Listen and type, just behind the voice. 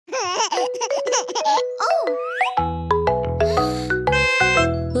Oh!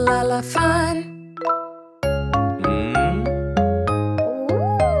 La la fun.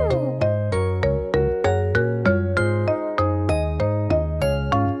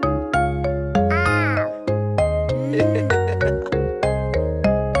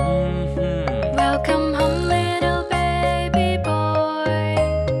 Welcome home, little baby boy.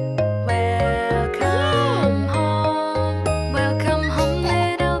 Welcome home. Welcome home,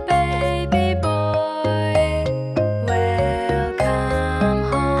 little baby boy. Welcome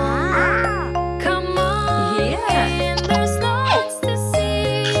home.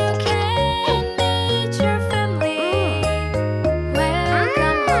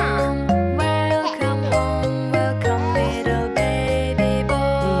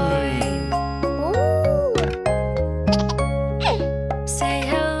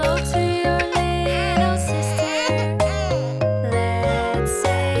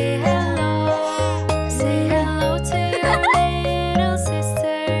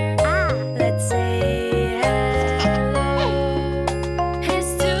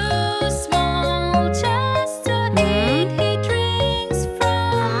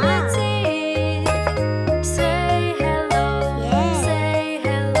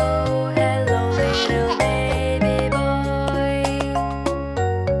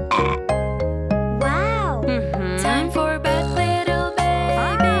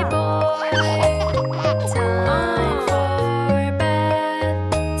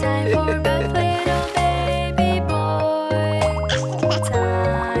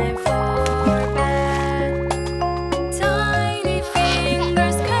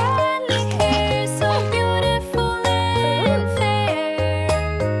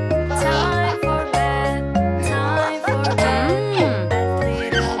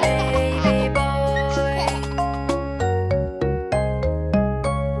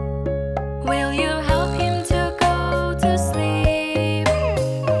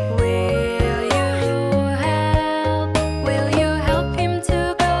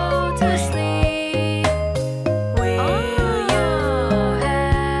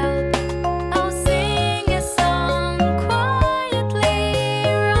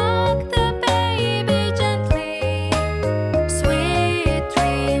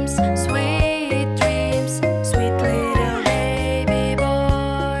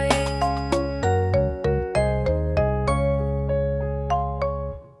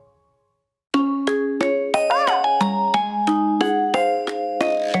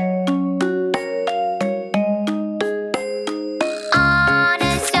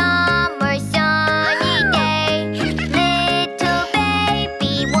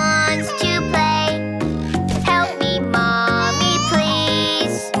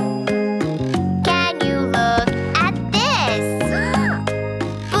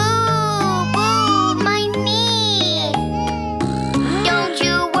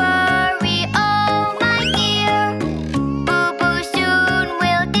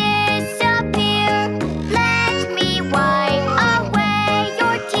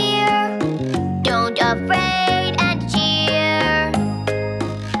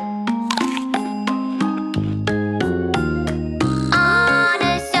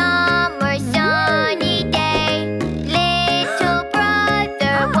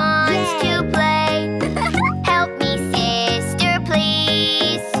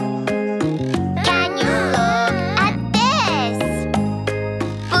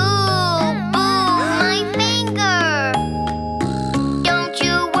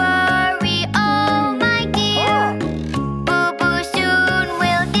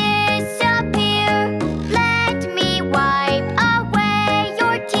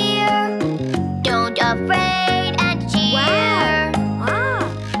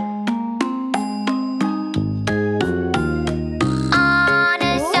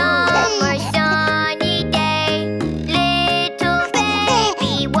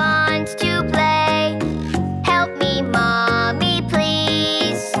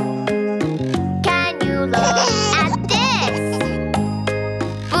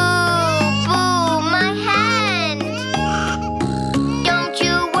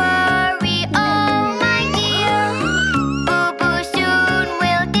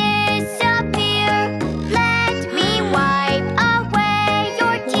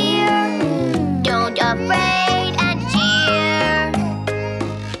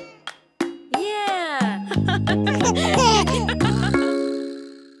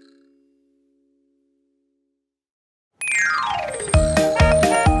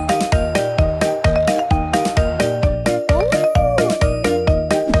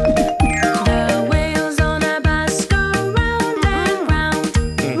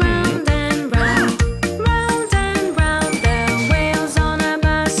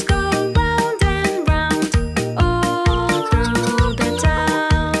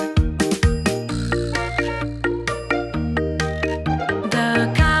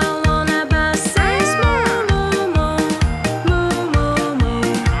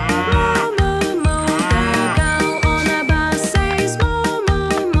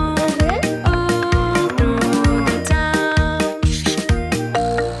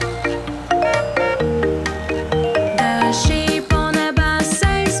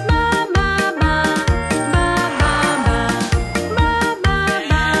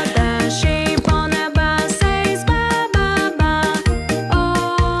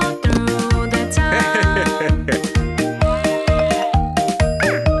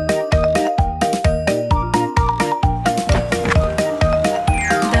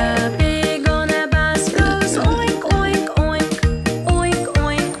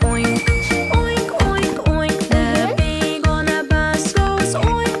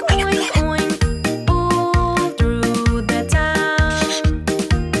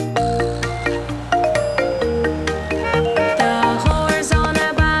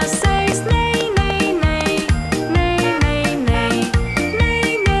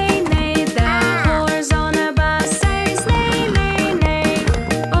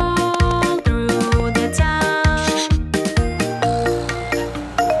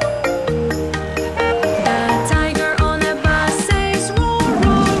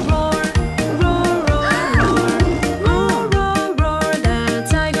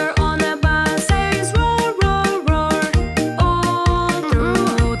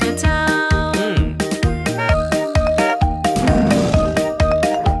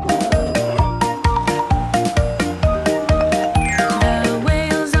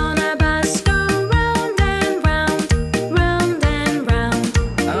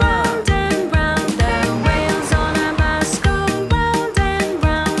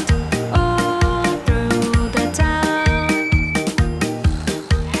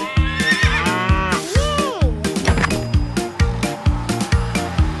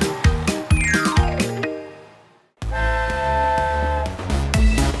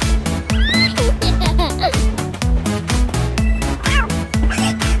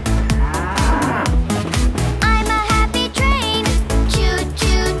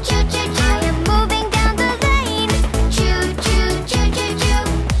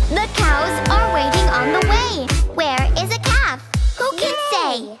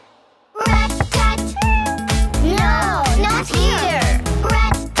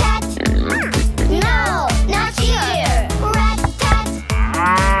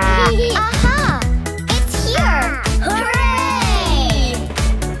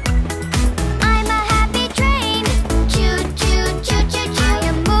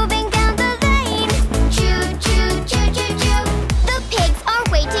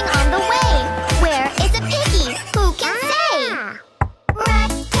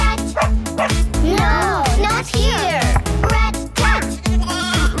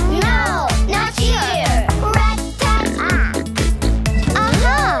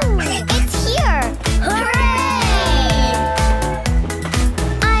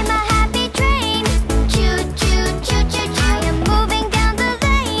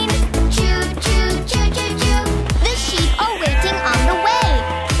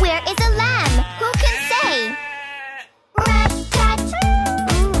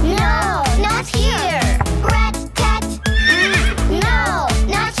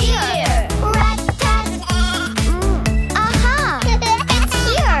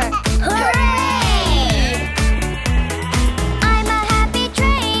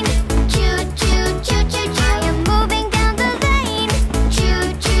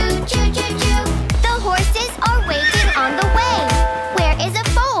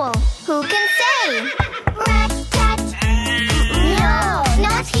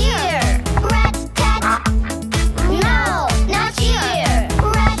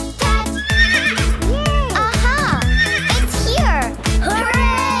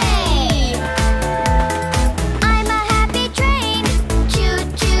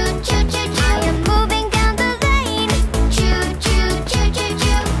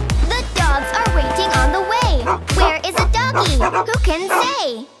 Who can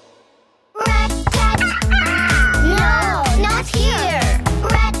say? Rat-tat. No, not here.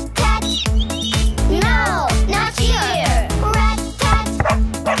 Rat-tat. No, not here. Rat-tat.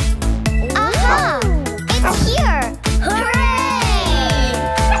 Aha! It's here! Hooray!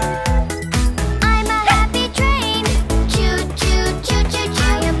 I'm a happy train. Choo-choo-choo-choo-choo.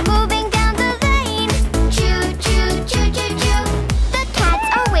 I am moving down the lane. Choo-choo-choo-choo-choo. The cats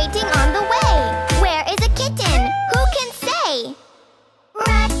are waiting on the way. Where is a kitten? Who can say?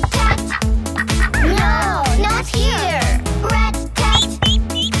 Rat-tat. No, not here. Rat-tat.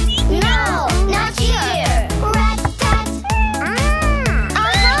 No, not here. Rat-tat.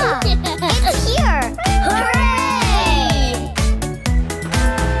 Aha! It's here! Hooray!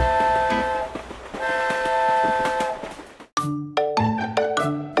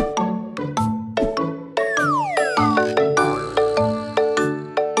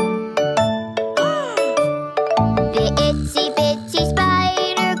 The itsy-bitsy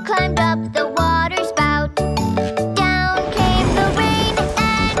spider climbed up the water spout. Down came the rain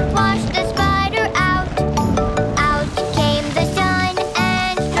and washed the spider out. Out came the sun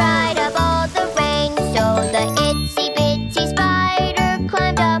and dried up all the rain. So the itsy-bitsy spider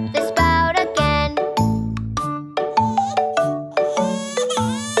climbed up the spout again.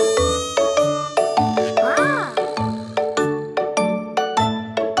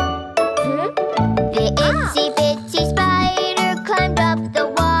 The itsy-bitsy spider climbed up the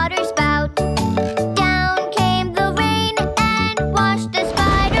water spout. Down came the rain and washed the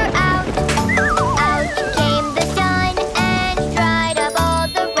spider out. Out came the sun and dried up all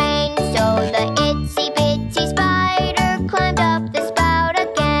the rain. So the itsy-bitsy spider climbed up the spout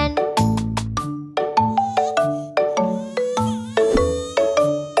again.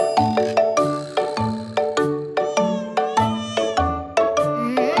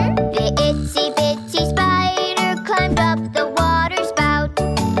 The itsy-bitsy spider climbed up the water spout.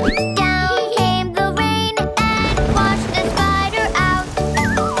 Down came the rain and washed the spider out.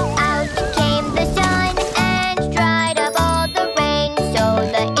 Out came the sun and dried up all the rain. So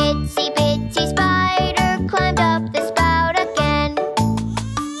the itsy-bitsy spider climbed up the spout again.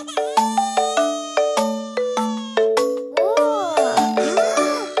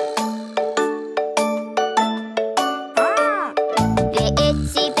 The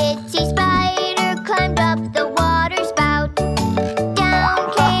itsy-bitsy spider climbed up the water spout. Down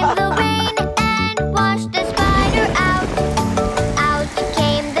came the rain and washed the spider out. Out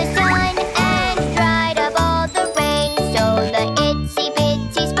came the sun and dried up all the rain. So the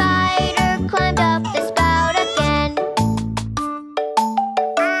itsy-bitsy spider climbed up the spout again.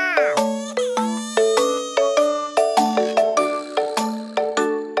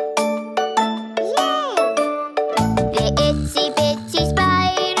 The itsy-bitsy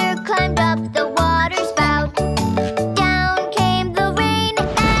spider climbed up the water spout. Down came the rain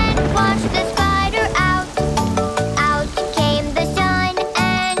and washed the spider out. Out came the sun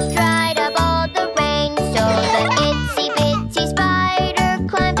and dried up all the rain. So the itsy-bitsy spider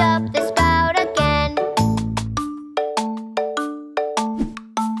climbed up the spout again.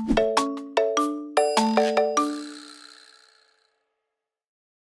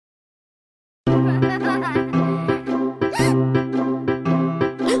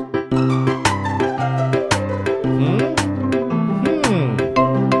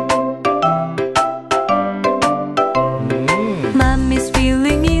 Mommy's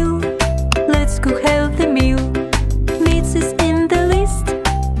feeling ill. Let's cook healthy meal. Meats is in the list.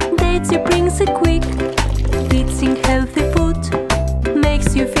 Dates you brings it quick. Eating healthy food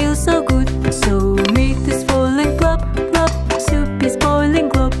makes you feel so good. So meat is falling glop glop. Soup is boiling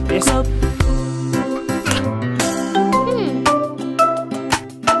glop glop.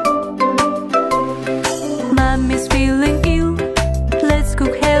 Mommy's feeling ill. Let's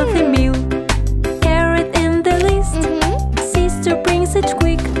cook healthy meal. Carrot in the list. Sister brings it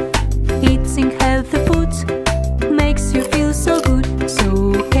quick. Eating healthy food makes you feel so good.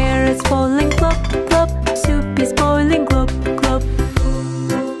 So carrots falling plop plop.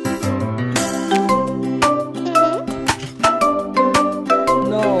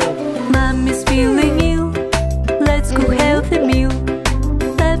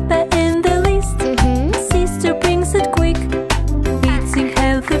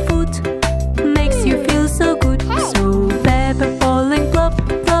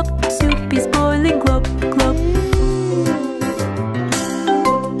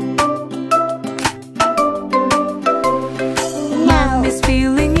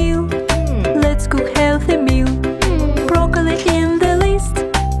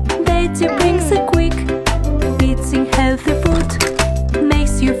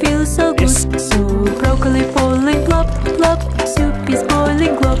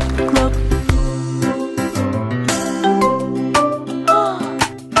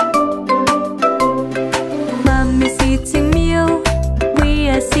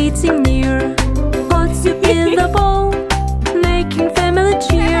 dancing near. Hot soup in the bowl, making family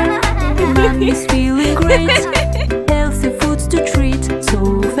cheer. Mommy's feeling great, healthy foods to treat.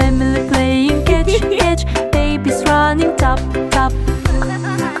 So family playing catch, catch, babies running tap, tap.